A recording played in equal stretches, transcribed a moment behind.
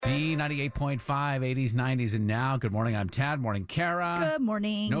B98.5, 80s, 90s, and now. Good morning. I'm Tad. Morning, Kara. Good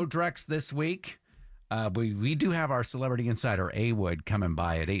morning. No DREX this week. We do have our celebrity insider, A Wood, coming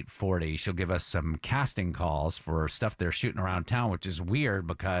by at 8:40. She'll give us some casting calls for stuff they're shooting around town, which is weird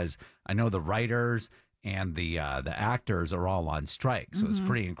because I know the writers and the actors are all on strike. So it's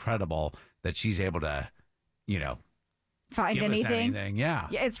pretty incredible that she's able to, find give us anything. Yeah.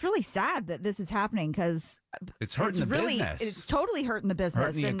 It's really sad that this is happening because It's hurting the business. It's totally hurting the business.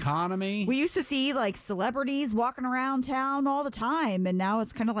 Hurting the And economy. we used to see like celebrities walking around town all the time, and now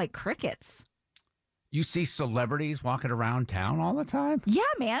it's kind of like crickets. You see celebrities walking around town all the time? Yeah,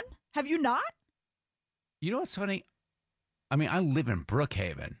 man. Have you not? You know what's funny? I mean, I live in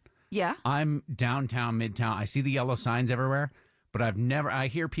Brookhaven. Yeah. I'm downtown, midtown. I see the yellow signs everywhere, but I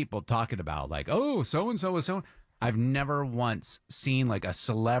hear people talking about like, oh, so-and-so is so. I've never once seen like a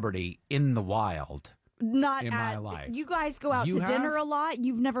celebrity in the wild. Not in my life. You guys go out You to have? dinner a lot.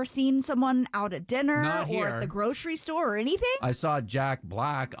 You've never seen someone out at dinner Not or here. at the grocery store or anything? I saw Jack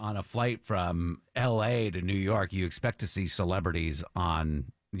Black on a flight from L.A. to New York. You expect to see celebrities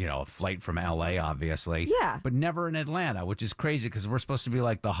on, a flight from L.A., obviously. Yeah. But never in Atlanta, which is crazy because we're supposed to be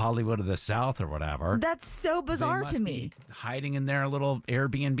like the Hollywood of the South or whatever. That's so bizarre They must to me. be hiding in their little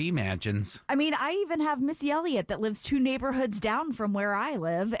Airbnb mansions. I mean, I even have Missy Elliott that lives 2 neighborhoods down from where I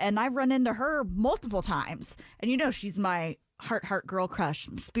live, and I've run into her multiple times. And she's my heart girl crush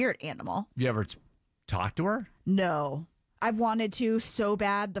spirit animal. You ever talked to her? No. I've wanted to so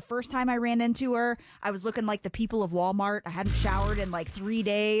bad. The first time I ran into her, I was looking like the people of Walmart. I hadn't showered in like 3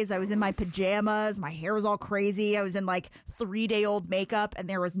 days. I was in my pajamas. My hair was all crazy. I was in like 3-day-old makeup, and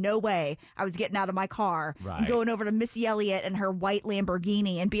there was no way I was getting out of my car and going over to Missy Elliott and her white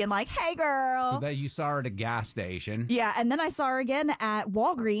Lamborghini and being like, hey, girl. So that you saw her at a gas station. Yeah, and then I saw her again at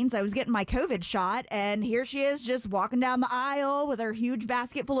Walgreens. I was getting my COVID shot, and here she is just walking down the aisle with her huge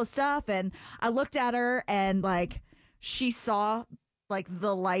basket full of stuff. And I looked at her and like, she saw like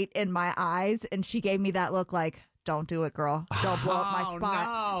the light in my eyes, and she gave me that look like, don't do it, girl. Don't blow up my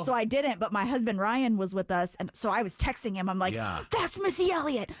spot. No. So I didn't, but my husband Ryan was with us, and so I was texting him. I'm like, that's Missy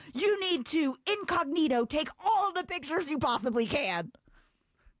Elliott. You need to incognito take all the pictures you possibly can.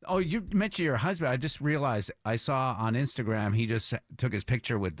 Oh, you mentioned your husband. I just realized I saw on Instagram he just took his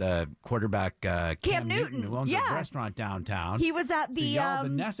picture with the quarterback Cam Newton, who owns a restaurant downtown. He was at the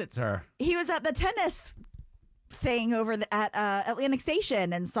Nessets her. He was at the tennis thing over at Atlantic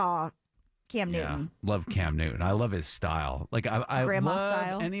Station and saw Cam Newton. Yeah, love Cam Newton. I love his style. Like I Grandma love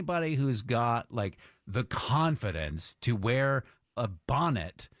style. Anybody who's got like the confidence to wear a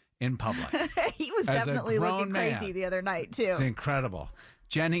bonnet in public. He was definitely looking crazy the other night too. It's incredible.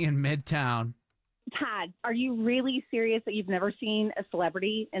 Jenny in Midtown. Tad, are you really serious that you've never seen a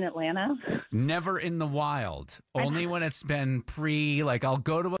celebrity in Atlanta? Never in the wild. Only when it's been like I'll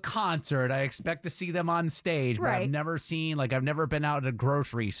go to a concert. I expect to see them on stage, but I've never been out at a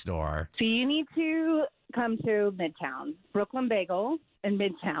grocery store. So you need to come to Midtown, Brooklyn Bagel in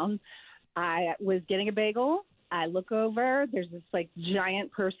Midtown. I was getting a bagel. I look over. There's this like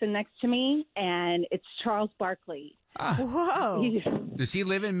giant person next to me, and it's Charles Barkley. Whoa. Does he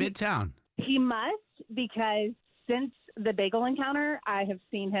live in Midtown? He must, because since the bagel encounter, I have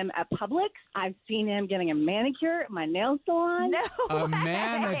seen him at Publix. I've seen him getting a manicure at my nail salon. No a way.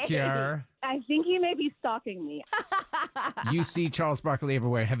 manicure. I think he may be stalking me. You see Charles Barkley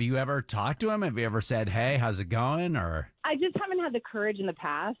everywhere. Have you ever talked to him? Have you ever said, hey, how's it going? Or I just haven't had the courage in the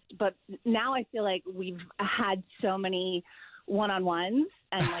past, but now I feel like we've had so many one-on-ones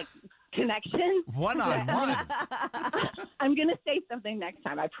and like connections. One-on-ones? I'm going to say something next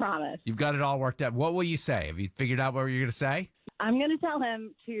time, I promise. You've got it all worked out. What will you say? Have you figured out what you're going to say? I'm going to tell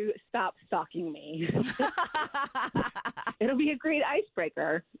him to stop stalking me. It'll be a great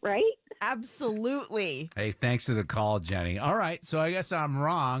icebreaker, right? Absolutely. Hey, thanks for the call, Jenny. All right, so I guess I'm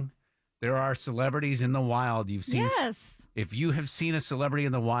wrong. There are celebrities in the wild. You've seen. Yes. If you have seen a celebrity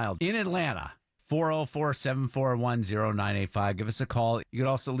in the wild in Atlanta, 404-741-0985. Give us a call. You could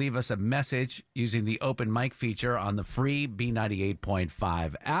also leave us a message using the open mic feature on the free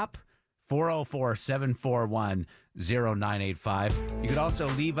B98.5 app. 404-741-0985. You could also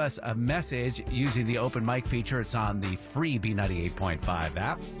leave us a message using the open mic feature. It's on the free B98.5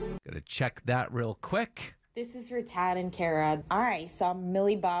 app. Got to check that real quick. This is for Tad and Kara. I saw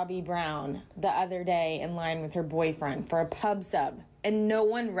Millie Bobby Brown the other day in line with her boyfriend for a pub sub, and no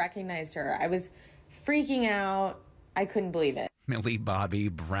one recognized her. I was freaking out. I couldn't believe it. Millie Bobby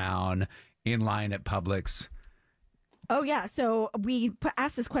Brown in line at Publix. Oh, yeah. So we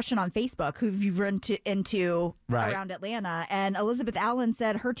asked this question on Facebook, who you've run into Right. around Atlanta. And Elizabeth Allen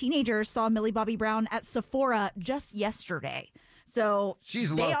said her teenagers saw Millie Bobby Brown at Sephora just yesterday. So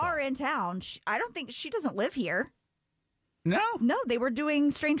She's they local. are in town. I don't think she doesn't live here. No? No, they were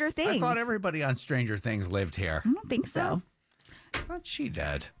doing Stranger Things. I thought everybody on Stranger Things lived here. I don't think so. I thought she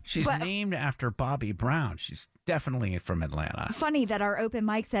did. She's But- named after Bobby Brown. She's definitely from Atlanta. Funny that our open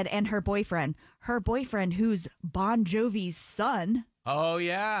mic said, and her boyfriend who's Bon Jovi's son. Oh,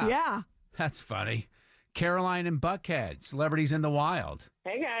 yeah. Yeah. That's funny. Caroline and Buckhead, celebrities in the wild.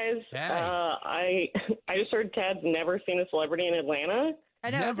 Hey guys, Hey. I just heard Tad's never seen a celebrity in Atlanta. I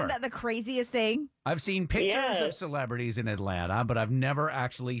know. Never. Isn't that the craziest thing? I've seen pictures Yeah. of celebrities in Atlanta, but I've never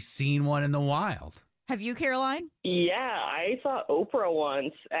actually seen one in the wild. Have you, Caroline? Yeah, I saw Oprah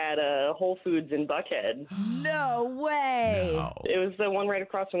once at Whole Foods in Buckhead. No way. No. It was the one right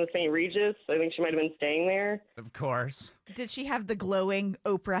across from the St. Regis. I think she might have been staying there. Of course. Did she have the glowing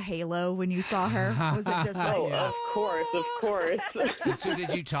Oprah halo when you saw her? Was it just like, Oh, Yeah. of course, of course. And so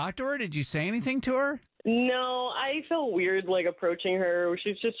did you talk to her? Did you say anything to her? No, I felt weird like approaching her.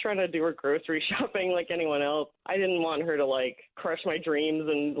 She's just trying to do her grocery shopping like anyone else. I didn't want her to like crush my dreams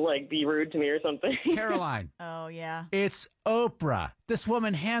and like be rude to me or something. Caroline, oh, yeah. it's Oprah. This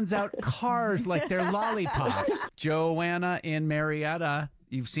woman hands out cars like they're lollipops. Joanna in Marietta,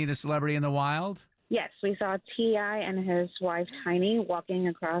 you've seen a celebrity in the wild? Yes, we saw T.I. and his wife Tiny walking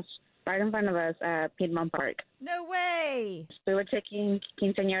across right in front of us at Piedmont Park. No way. We were taking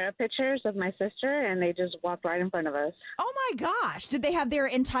quinceañera pictures of my sister, and they just walked right in front of us. Oh, my gosh. Did they have their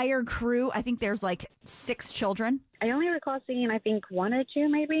entire crew? I think there's like 6 children. I only recall seeing, I think, 1 or 2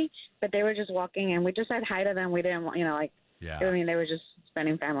 maybe, but they were just walking, and we just said hi to them. We didn't, I mean, they were just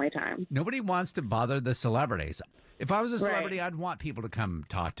spending family time. Nobody wants to bother the celebrities. If I was a celebrity, I'd want people to come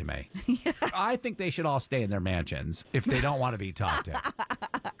talk to me. I think they should all stay in their mansions if they don't want to be talked to.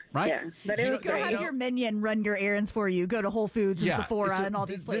 Right? Yeah, but it was Go great. have your minion run your errands for you. Go to Whole Foods and Sephora so and all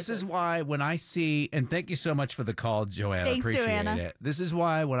these places. This is why when I see, and thank you so much for the call, Joanna. Thanks, Appreciate Joanna. it. This is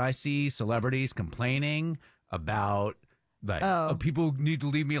why when I see celebrities complaining about like people need to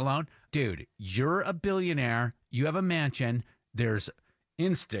leave me alone, dude, you're a billionaire. You have a mansion. There's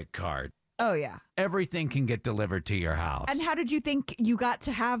Instacart. Oh, yeah. Everything can get delivered to your house. And how did you think you got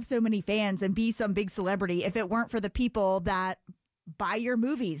to have so many fans and be some big celebrity if it weren't for the people that buy your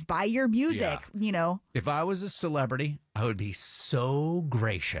movies, buy your music, you know? If I was a celebrity, I would be so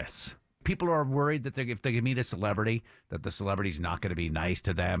gracious. People are worried that if they can meet a celebrity, that the celebrity's not going to be nice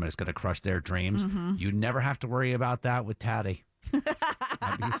to them and it's going to crush their dreams. You never have to worry about that with Taddy.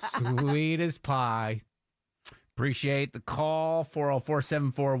 That'd be sweet as pie. Appreciate the call,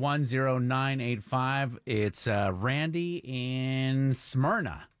 404-741-0985. It's Randy in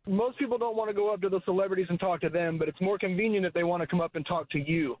Smyrna. Most people don't want to go up to the celebrities and talk to them, but it's more convenient if they want to come up and talk to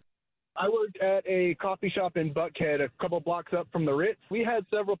you. I worked at a coffee shop in Buckhead, a couple blocks up from the Ritz. We had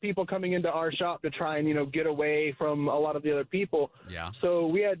several people coming into our shop to try and, get away from a lot of the other people. Yeah. So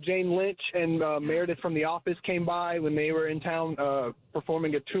we had Jane Lynch and Meredith from The Office came by when they were in town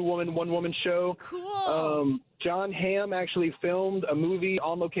performing a 2-woman, 1-woman show. Cool. John Hamm actually filmed a movie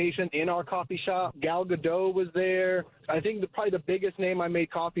on location in our coffee shop. Gal Gadot was there. I think probably the biggest name I made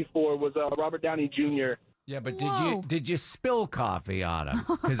coffee for was Robert Downey Jr. Yeah, but Whoa. did you spill coffee on him?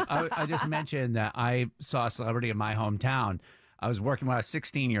 Because I just mentioned that I saw a celebrity in my hometown. I was working when I was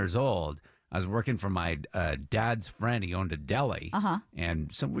 16 years old. I was working for my dad's friend. He owned a deli.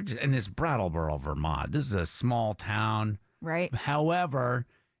 And so we're just in this Brattleboro, Vermont. This is a small town. Right. However,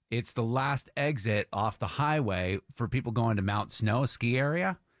 it's the last exit off the highway for people going to Mount Snow ski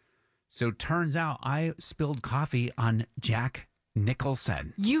area. So turns out I spilled coffee on Jack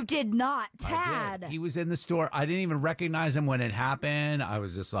Nicholson. You did not, I Tad. did. He was in the store. I didn't even recognize him when it happened. I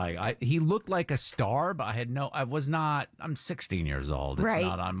was just like, he looked like a star, but I'm 16 years old. It's Right.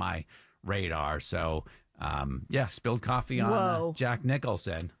 not on my radar. So, spilled coffee on Whoa. Jack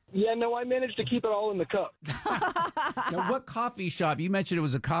Nicholson. Yeah, no, I managed to keep it all in the cup. Now, what coffee shop? You mentioned it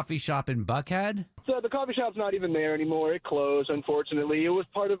was a coffee shop in Buckhead? So the coffee shop's not even there anymore. It closed, unfortunately. It was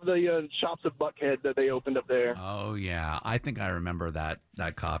part of the shops of Buckhead that they opened up there. Oh, yeah. I think I remember that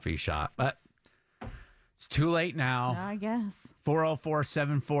coffee shop. But it's too late now. I guess.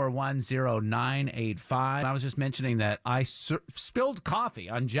 404-741-0985. I was just mentioning that I spilled coffee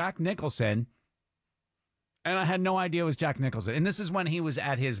on Jack Nicholson, and I had no idea it was Jack Nicholson. And this is when he was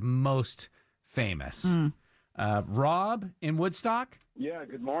at his most famous. Rob in Woodstock? Yeah,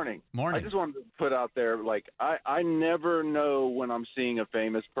 good morning. Morning. I just wanted to put out there, I never know when I'm seeing a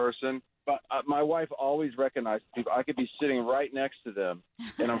famous person, but my wife always recognizes people. I could be sitting right next to them,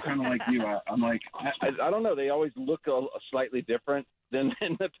 and I'm kind of like you. I'm like, I don't know. They always look a slightly different than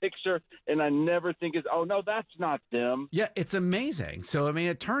in the picture, and I never think oh, no, that's not them. Yeah, it's amazing. So, I mean,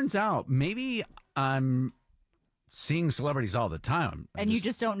 it turns out maybe I'm seeing celebrities all the time. And you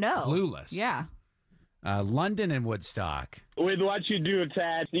just don't know. Clueless. Yeah. London and Woodstock. With what you do,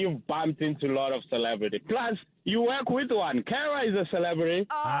 Ted, you've bumped into a lot of celebrity. Plus, you work with one. Kara is a celebrity.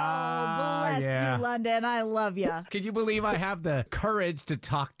 Oh, bless you, London. I love you. Can you believe I have the courage to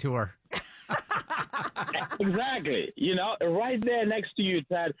talk to her? Exactly. You know, right there next to you,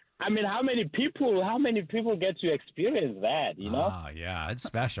 Ted. I mean, how many people get to experience that, you know? Oh, yeah, it's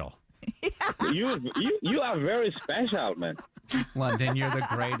special. You are very special, man. London, you're the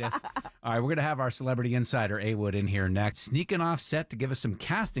greatest. All right, we're going to have our celebrity insider, A. Wood, in here next. Sneaking off set to give us some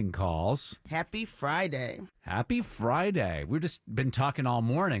casting calls. Happy Friday. Happy Friday. We've just been talking all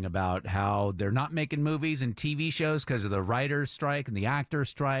morning about how they're not making movies and TV shows because of the writer's strike and the actor's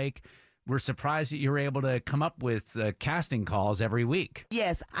strike. We're surprised that you're able to come up with casting calls every week.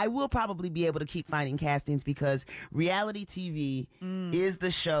 Yes, I will probably be able to keep finding castings because reality TV is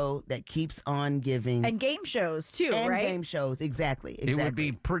the show that keeps on giving. And game shows, too, and right? game shows, exactly. It would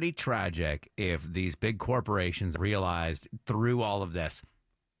be pretty tragic if these big corporations realized through all of this,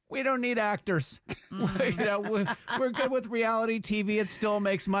 we don't need actors. We're good with reality TV. It still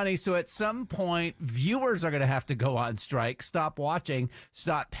makes money. So at some point, viewers are going to have to go on strike, stop watching,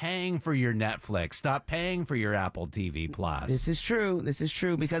 stop paying for your Netflix, stop paying for your Apple TV Plus. This is true. This is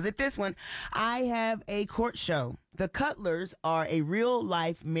true because at this one, I have a court show. The Cutlers are a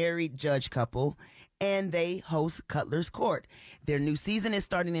real-life married judge couple, and they host Cutler's Court. Their new season is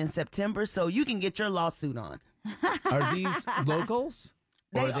starting in September, so you can get your lawsuit on. Are these locals?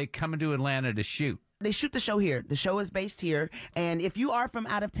 Or are they coming to Atlanta to shoot? They shoot the show here. The show is based here. And if you are from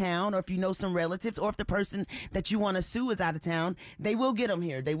out of town or if you know some relatives or if the person that you want to sue is out of town, they will get them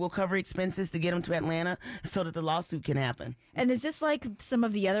here. They will cover expenses to get them to Atlanta so that the lawsuit can happen. And is this like some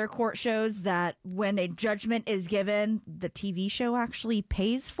of the other court shows that when a judgment is given, the TV show actually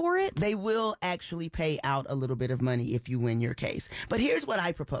pays for it? They will actually pay out a little bit of money if you win your case. But here's what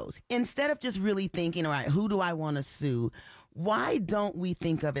I propose. Instead of just really thinking, all right, who do I want to sue? Why don't we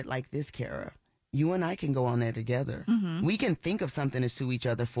think of it like this, Kara? You and I can go on there together. Mm-hmm. We can think of something to sue each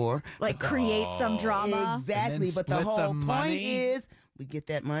other for. Like create some drama. Exactly. But the whole point is we get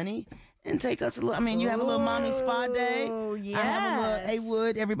that money and take us a little. I mean, you have a little mommy spa day. Oh, yeah. I have a little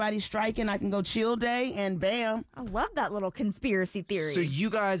A-Wood, everybody's striking. I can go chill day and bam. I love that little conspiracy theory. So you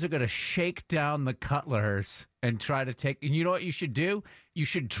guys are going to shake down the Cutlers and try to take, and you know what you should do? You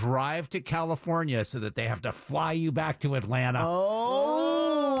should drive to California so that they have to fly you back to Atlanta.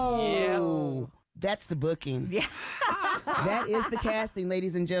 Oh. Yeah. That's the booking. Yeah. That is the casting,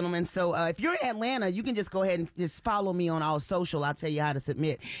 ladies and gentlemen. So if you're in Atlanta, you can just go ahead and just follow me on all social. I'll tell you how to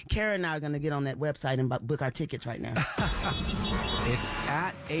submit. Kara and I are going to get on that website and book our tickets right now. It's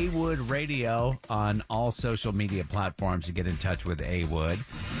at A Wood Radio on all social media platforms to get in touch with A Wood.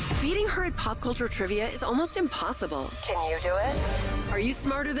 Beating her at pop culture trivia is almost impossible. Can you do it? Are You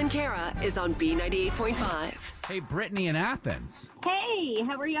Smarter Than Kara is on B98.5. Hey, Brittany in Athens. Hey,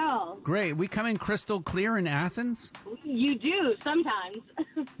 how are y'all? Great. We come in crystal clear in Athens? You do, sometimes.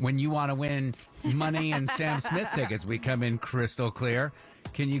 When you want to win money and Sam Smith tickets, we come in crystal clear.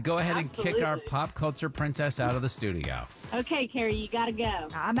 Can you go ahead and kick our pop culture princess out of the studio? Okay, Carrie, you gotta go.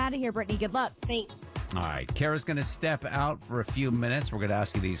 I'm out of here, Brittany. Good luck. Thanks. All right, Kara's going to step out for a few minutes. We're going to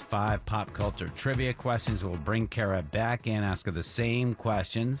ask you these 5 pop culture trivia questions. We'll bring Kara back in, ask her the same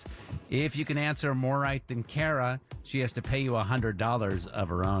questions. If you can answer more right than Kara, she has to pay you $100 of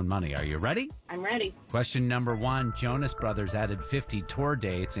her own money. Are you ready? I'm ready. Question number 1. Jonas Brothers added 50 tour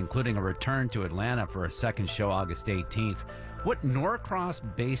dates, including a return to Atlanta for a second show August 18th. What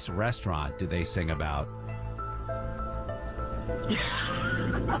Norcross-based restaurant do they sing about?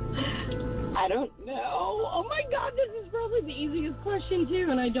 I don't know. Oh my God, this is probably the easiest question too,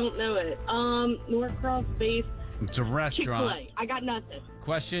 and I don't know it. Norcross based. It's a restaurant. Chick-fil-A. I got nothing.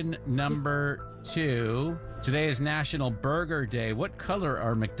 Question number 2. Today is National Burger Day. What color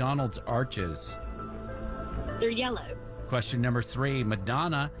are McDonald's arches? They're yellow. Question number 3.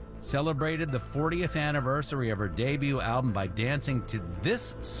 Madonna celebrated the 40th anniversary of her debut album by dancing to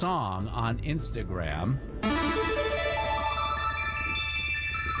this song on Instagram.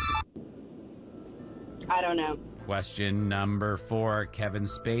 I don't know. Question number 4. Kevin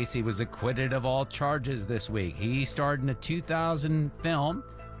Spacey was acquitted of all charges this week. He starred in a 2000 film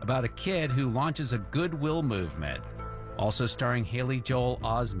about a kid who launches a goodwill movement, also starring Haley Joel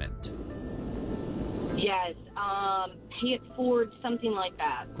Osment. Yes, pay it forward, something like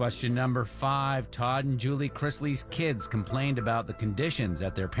that. Question number 5. Todd and Julie Chrisley's kids complained about the conditions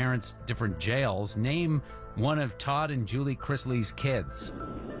at their parents' different jails. Name one of Todd and Julie Chrisley's kids.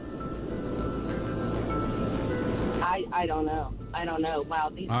 I don't know.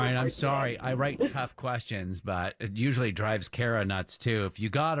 Wow. All right, I'm sorry. I write tough questions, but it usually drives Kara nuts, too. If you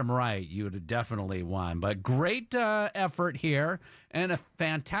got them right, you would have definitely won. But great effort here and a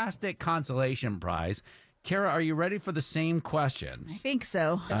fantastic consolation prize. Kara, are you ready for the same questions? I think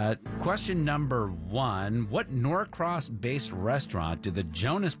so. Question number 1. What Norcross-based restaurant do the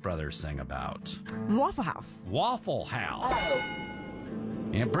Jonas Brothers sing about? Waffle House. Waffle House. Oh.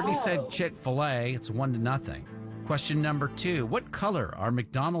 And Brittany said Chick-fil-A. It's 1-0. Question number 2. What color are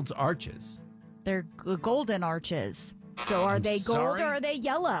McDonald's arches? They're golden arches. So are they gold or are they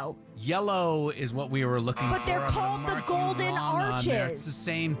yellow? Yellow is what we were looking for. But they're called the golden arches. It's the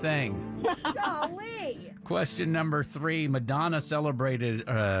same thing. Golly. Question number 3. Madonna celebrated.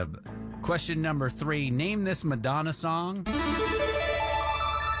 Question number 3. Name this Madonna song.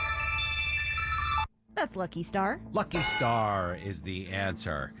 That's Lucky Star. Lucky Star is the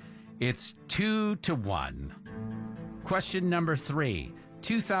answer. It's 2-1. Question number 3.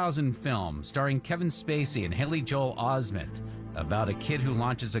 2000 film starring Kevin Spacey and Haley Joel Osment about a kid who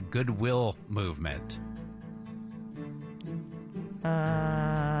launches a goodwill movement.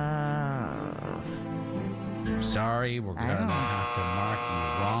 Sorry, we're going to have to mark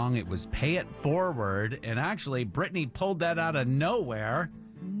you wrong. It was Pay It Forward, and actually, Brittany pulled that out of nowhere.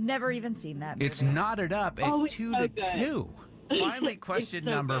 Never even seen that movie. It's knotted up at 2-2. Finally, question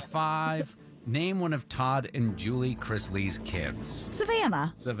number 5. Name one of Todd and Julie Chrisley's kids.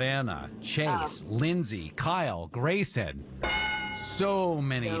 Savannah. Chase, Lindsay, Kyle, Grayson. So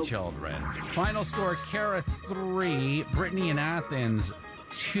many children. Final score, Kara 3, Brittany in Athens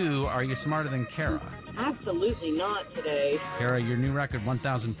 2. Are you smarter than Kara? Absolutely not today. Kara, your new record,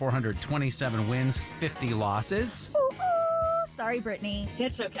 1,427 wins, 50 losses. Ooh, sorry, Brittany.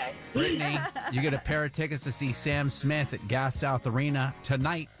 It's okay. Brittany, you get a pair of tickets to see Sam Smith at Gas South Arena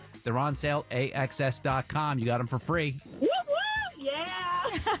tonight. They're on sale, AXS.com. You got them for free. Woo, woo,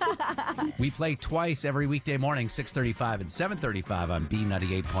 yeah. We play twice every weekday morning, 6:35 and 7:35 on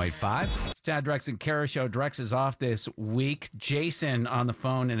B98.5. It's Tad, Drex, and Kara Show. Drex is off this week. Jason on the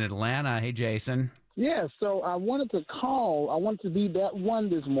phone in Atlanta. Hey, Jason. Yeah, so I wanted to call. I wanted to be that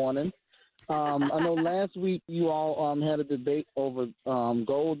one this morning. I know last week you all had a debate over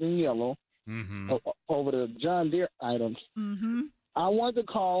gold and yellow, over the John Deere items. Mm-hmm. I wanted to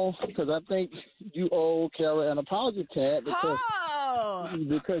call because I think you owe Kara an apology, Tad,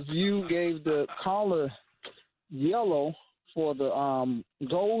 because you gave the caller yellow for the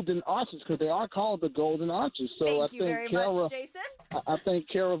golden arches, because they are called the golden arches. So Thank you very much, Jason. I think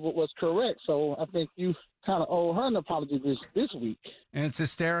Kara was correct. So I think you kind of owe her an apology this week. And it's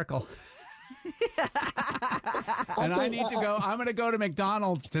hysterical. And I need to go. I'm going to go to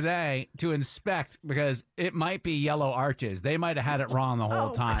McDonald's today to inspect because it might be yellow arches. They might have had it wrong the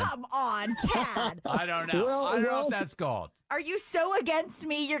whole time. Come on, Tad. I don't know. I don't know if that's gold. Are you so against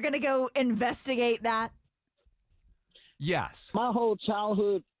me you're going to go investigate that? Yes. My whole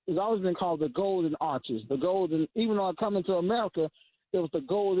childhood has always been called the golden arches. The golden, even though I come into America, it was the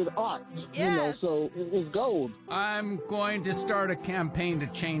golden arch. Yes. You know, so it's gold. I'm going to start a campaign to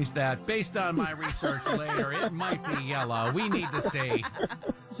change that. Based on my research later, it might be yellow. We need to see.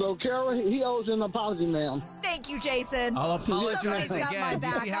 So, Kara, he owes an apology, ma'am. Thank you, Jason. I'll apologize Somebody's got my again. You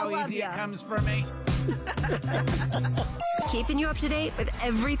back. see how I love easy ya. it comes for me? Keeping you up to date with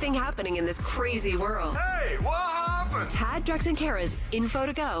everything happening in this crazy world. Hey, what happened? Tad, Drex, and Kara's Info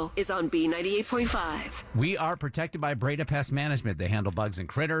to Go is on B98.5. We are protected by Breda Pest Management. They handle bugs and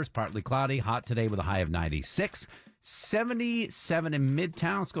critters. Partly cloudy, hot today with a high of 96. 77 in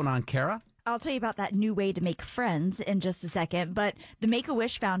Midtown. What's going on, Kara? I'll tell you about that new way to make friends in just a second, but the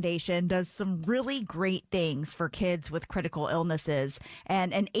Make-A-Wish Foundation does some really great things for kids with critical illnesses,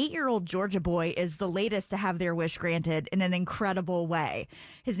 and an 8-year-old Georgia boy is the latest to have their wish granted in an incredible way.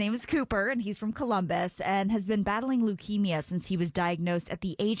 His name is Cooper, and he's from Columbus, and has been battling leukemia since he was diagnosed at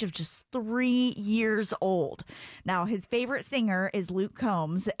the age of just 3 years old. Now, his favorite singer is Luke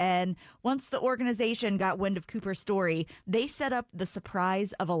Combs, and once the organization got wind of Cooper's story, they set up the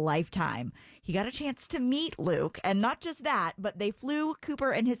surprise of a lifetime. He got a chance to meet Luke, and not just that, but they flew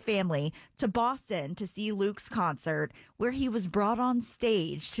Cooper and his family to Boston to see Luke's concert, where he was brought on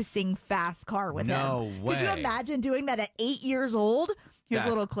stage to sing Fast Car with him. No way. Could you imagine doing that at 8 years old? Here's a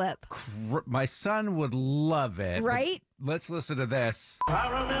little clip. My son would love it. Right? Let's listen to this. I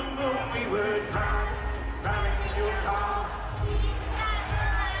remember we were driving in your car.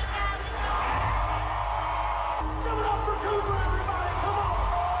 Give it up for Cooper, everybody. Come on.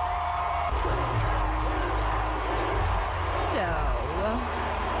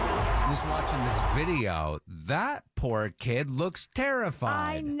 Just watching this video, that poor kid looks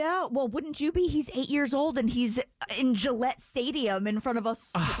terrified. I know. Well, wouldn't you be? He's 8 years old and he's in Gillette Stadium in front of a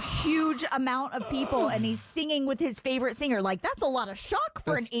huge amount of people and he's singing with his favorite singer. Like, that's a lot of shock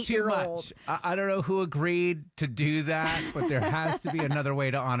for That's an 8 too year much. old. I don't know who agreed to do that, but there has to be another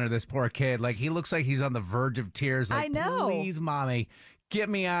way to honor this poor kid. Like, he looks like he's on the verge of tears. Like, I know. Please, mommy, get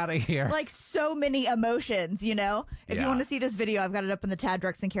me out of here. Like, so many emotions, you know? If you Yeah. want to see this video, I've got it up on the Tad,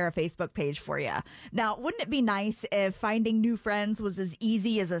 Drex, and Kara Facebook page for you. Now, wouldn't it be nice if finding new friends was as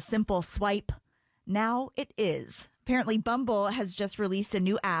easy as a simple swipe? Now it is. Apparently, Bumble has just released a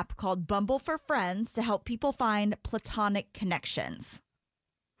new app called Bumble for Friends to help people find platonic connections.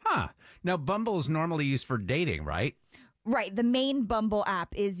 Huh. Now, Bumble is normally used for dating, right? Right. The main Bumble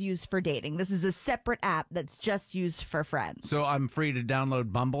app is used for dating. This is a separate app that's just used for friends. So I'm free to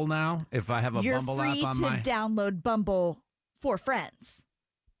download Bumble now if I have a You're Bumble free app on to my... download Bumble for friends.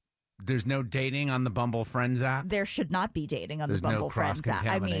 There's no dating on the Bumble Friends app? There should not be dating on There's the Bumble no Friends app. I mean,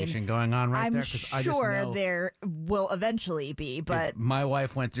 cross-contamination going on right I'm there? 'Cause I just sure know there will eventually be, but if my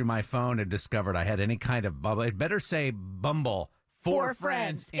wife went through my phone and discovered I had any kind of Bumble, it better say Bumble for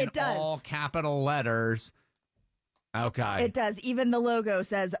friends in It does. all capital letters. Okay. it does. Even the logo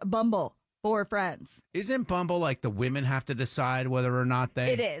says Bumble for friends. Isn't Bumble like the women have to decide whether or not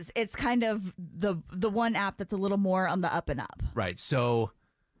they... It is. It's kind of the one app that's a little more on the up and up. Right. So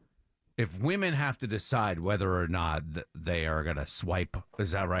if women have to decide whether or not they are going to swipe,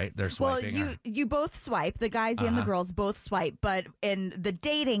 is that right? They're swiping. Well, you both swipe. The guys and the girls both swipe. But in the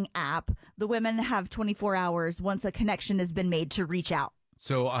dating app, the women have 24 hours once a connection has been made to reach out.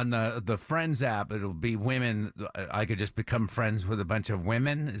 So on the Friends app, it'll be women. I could just become friends with a bunch of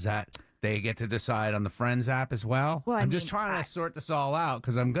women. Is that they get to decide on the Friends app as well? Well, I'm just trying to sort this all out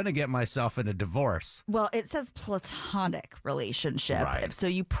because I'm going to get myself in a divorce. Well, it says platonic relationship. Right. So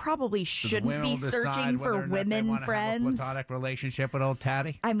you probably So the shouldn't women be will decide searching whether for or not they women wanna have a friends. platonic relationship with old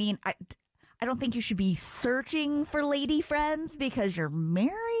Tatty. I mean, I don't think you should be searching for lady friends because you're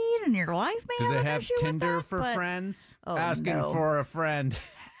married and your wife may Do have they an have issue with Tinder that, for but- friends? Oh, Asking no. for a friend.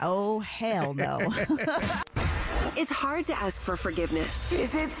 Oh, hell no. It's hard to ask for forgiveness.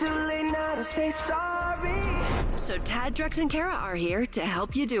 Is it too late now to say sorry? So Tad, Drex, and Kara are here to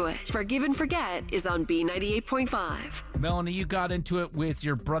help you do it. Forgive and Forget is on B98.5. Melanie, you got into it with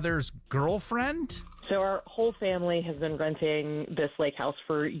your brother's girlfriend? So our whole family has been renting this lake house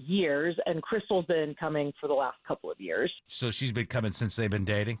for years, and Crystal's been coming for the last couple of years. So she's been coming since they've been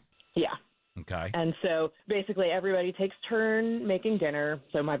dating? Yeah. Okay. And so basically everybody takes turn making dinner.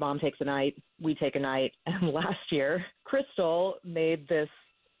 So my mom takes a night, we take a night. And last year, Crystal made this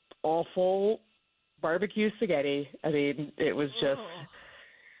awful barbecue spaghetti. I mean, it was just...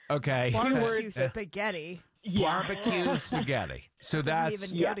 Okay. Barbecue spaghetti. Barbecue spaghetti. So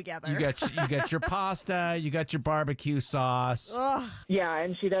that's even go together. You get your pasta, you got your barbecue sauce. Yeah,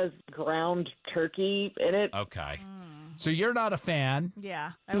 and she does ground turkey in it. Okay. So you're not a fan.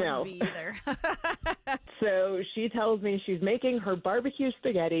 Yeah, I No. wouldn't be either. So she tells me she's making her barbecue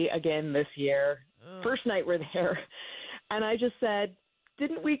spaghetti again this year. First night we're there. And I just said,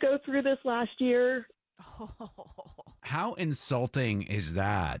 didn't we go through this last year? How insulting is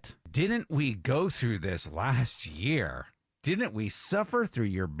that? Didn't we go through this last year? Didn't we suffer through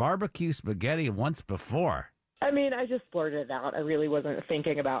your barbecue spaghetti once before? I mean, I just blurted it out. I really wasn't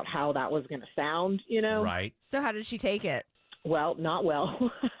thinking about how that was going to sound, you know? Right. So how did she take it? Well, not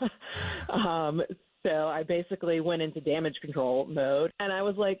well. So I basically went into damage control mode, and I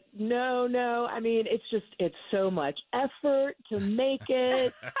was like, no, I mean, it's so much effort to make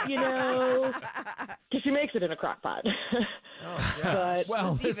it, you know, because she makes it in a crock pot. But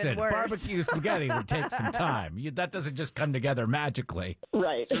Well, That's even listen, worse. barbecue spaghetti would take some time. That doesn't just come together magically.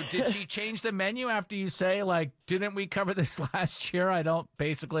 Right. So did she change the menu after you say, like, didn't we cover this last year? I don't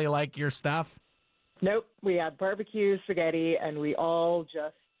basically like your stuff. Nope, we had barbecue spaghetti, and we all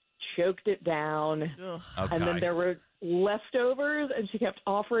just choked it down. Okay. And then there were leftovers, and she kept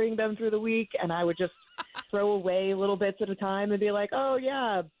offering them through the week, and I would just throw away little bits at a time and be like, oh,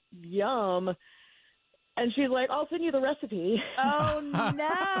 yeah, yum. And she's like, I'll send you the recipe. Oh,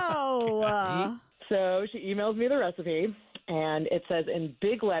 no. So she emails me the recipe, and it says in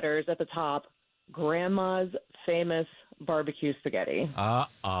big letters at the top, Grandma's famous barbecue spaghetti.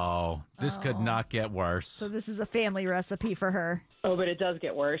 Uh-oh. This could not get worse. So this is a family recipe for her. Oh, but it does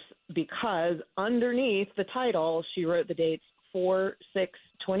get worse because underneath the title, she wrote the dates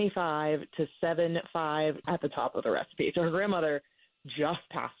 4/6/25 to 7/5 at the top of the recipe. So her grandmother just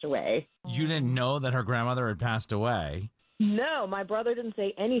passed away. You didn't know that her grandmother had passed away? No, my brother didn't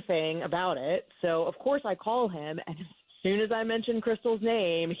say anything about it. So, of course, I call him, and as soon as I mention Crystal's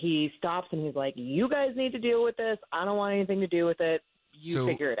name, he stops and he's like, you guys need to deal with this. I don't want anything to do with it. You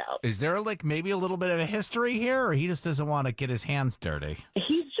figure it out. Is there like maybe a little bit of a history here, or he just doesn't want to get his hands dirty?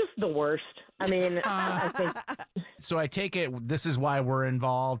 He's just the worst. I mean, I think. So I take it this is why we're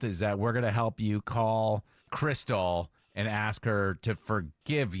involved, is that we're going to help you call Crystal and ask her to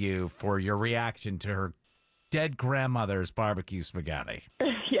forgive you for your reaction to her dead grandmother's barbecue spaghetti.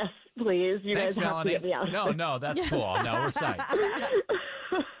 Yes, please. You Thanks, guys have Melanie. to get me out. No, that's cool. No, we're psyched.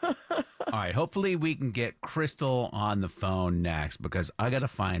 All right, hopefully we can get Crystal on the phone next, because I got to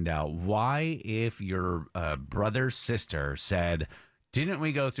find out why, if your brother's sister said, didn't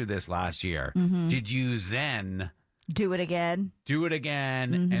we go through this last year? Mm-hmm. Did you then do it again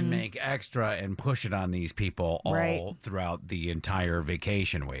and make extra and push it on these people all throughout the entire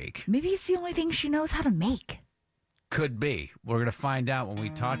vacation week? Maybe it's the only thing she knows how to make. Could be. We're going to find out when we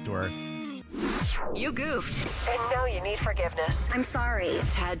talk to her. You goofed, and now you need forgiveness. I'm sorry.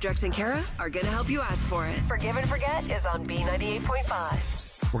 Tad, Drex, and Kara are going to help you ask for it. Forgive and Forget is on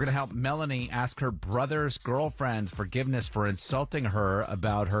B98.5. We're going to help Melanie ask her brother's girlfriend's forgiveness for insulting her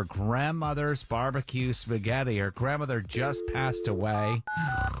about her grandmother's barbecue spaghetti. Her grandmother just passed away.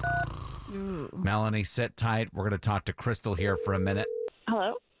 Melanie, sit tight. We're going to talk to Crystal here for a minute.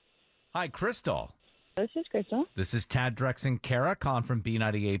 Hello? Hi, Crystal. This is Crystal. This is Tad, Drex, and Kara calling from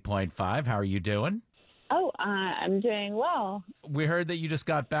B98.5. How are you doing? Oh, I'm doing well. We heard that you just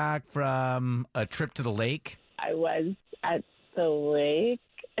got back from a trip to the lake. I was at the lake.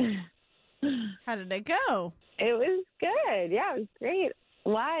 How did it go? It was good. Yeah, it was great.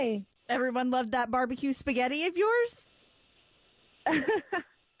 Why? Everyone loved that barbecue spaghetti of yours?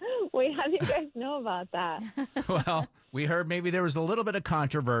 Wait, how do you guys know about that? Well, we heard maybe there was a little bit of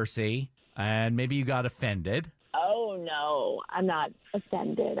controversy, and maybe you got offended. Oh, no, I'm not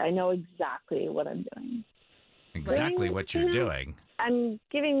offended. I know exactly what I'm doing. Exactly what you're doing. I'm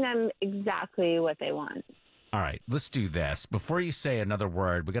giving them exactly what they want. All right, let's do this. Before you say another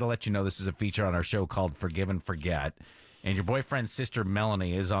word, we got to let you know this is a feature on our show called Forgive and Forget. And your boyfriend's sister,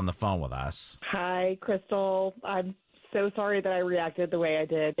 Melanie, is on the phone with us. Hi, Crystal. I'm so sorry that I reacted the way I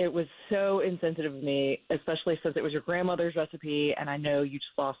did. It was so insensitive of me, especially since it was your grandmother's recipe, and I know you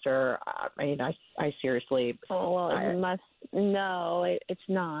just lost her. I mean, I seriously... Oh, well, it's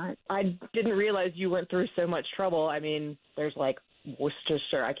not. I didn't realize you went through so much trouble. I mean, there's like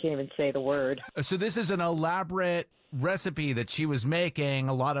Worcestershire. I can't even say the word. So this is an elaborate recipe that she was making.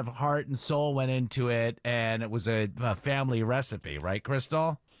 A lot of heart and soul went into it, and it was a family recipe, right,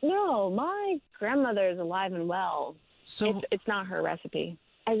 Crystal? No, my grandmother is alive and well. So it's not her recipe.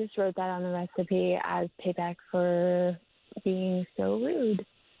 I just wrote that on the recipe as payback for being so rude.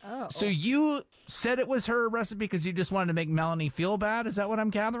 Oh. So you said it was her recipe because you just wanted to make Melanie feel bad? Is that what I'm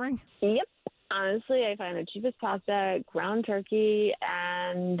gathering? Yep. Honestly, I find the cheapest pasta, ground turkey,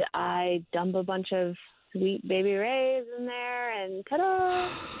 and I dump a bunch of sweet baby rays in there, and ta-da!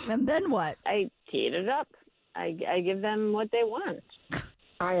 And then what? I heat it up. I give them what they want.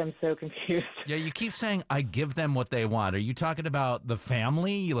 I am so confused. Yeah, you keep saying, I give them what they want. Are you talking about the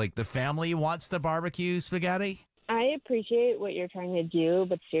family? Like the family wants the barbecue spaghetti? I appreciate what you're trying to do,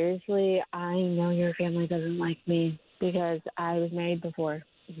 but seriously, I know your family doesn't like me because I was married before.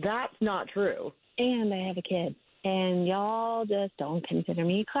 That's not true. And I have a kid. And y'all just don't consider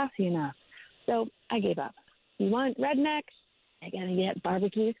me classy enough. So I gave up. You want rednecks? I gotta get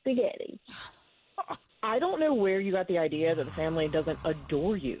barbecue spaghetti. I don't know where you got the idea that the family doesn't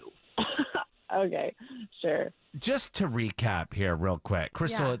adore you. Okay, sure. Just to recap here real quick,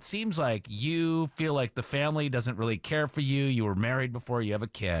 Crystal, Yeah. It seems like you feel like the family doesn't really care for you. You were married before you have a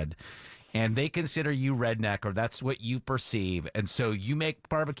kid, and they consider you redneck, or that's what you perceive. And so you make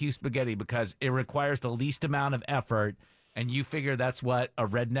barbecue spaghetti because it requires the least amount of effort, and you figure that's what a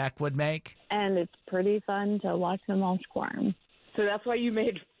redneck would make? And it's pretty fun to watch them all squirm. So that's why you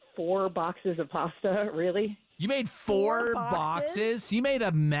made 4 boxes of pasta, really? You made 4 boxes? You made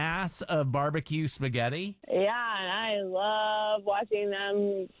a mass of barbecue spaghetti? Yeah, and I love watching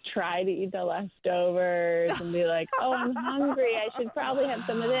them try to eat the leftovers and be like, oh, I'm hungry. I should probably have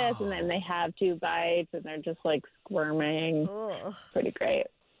some of this. And then they have 2 bites and they're just like squirming. Ugh. Pretty great.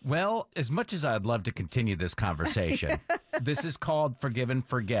 Well, as much as I'd love to continue this conversation, this is called Forgive and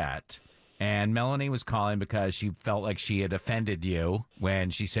Forget. And Melanie was calling because she felt like she had offended you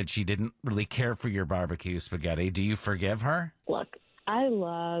when she said she didn't really care for your barbecue spaghetti. Do you forgive her? Look, I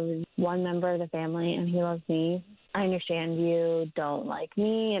love one member of the family and he loves me. I understand you don't like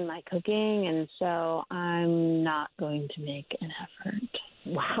me and my cooking, and so I'm not going to make an effort.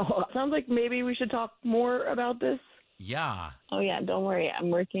 Wow. Sounds like maybe we should talk more about this. Yeah. Oh, yeah, don't worry. I'm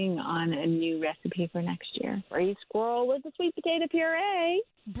working on a new recipe for next year. Braised squirrel with the sweet potato puree.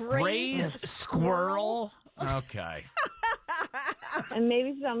 Braised squirrel? Okay. And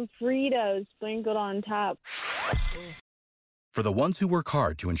maybe some Fritos sprinkled on top. For the ones who work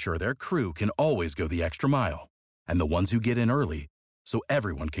hard to ensure their crew can always go the extra mile, and the ones who get in early so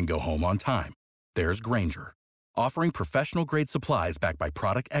everyone can go home on time, there's Grainger, offering professional-grade supplies backed by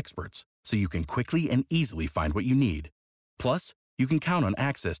product experts so you can quickly and easily find what you need. Plus, you can count on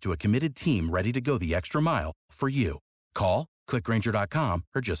access to a committed team ready to go the extra mile for you. Call, click Grainger.com,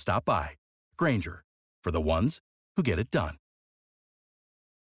 or just stop by. Grainger, for the ones who get it done.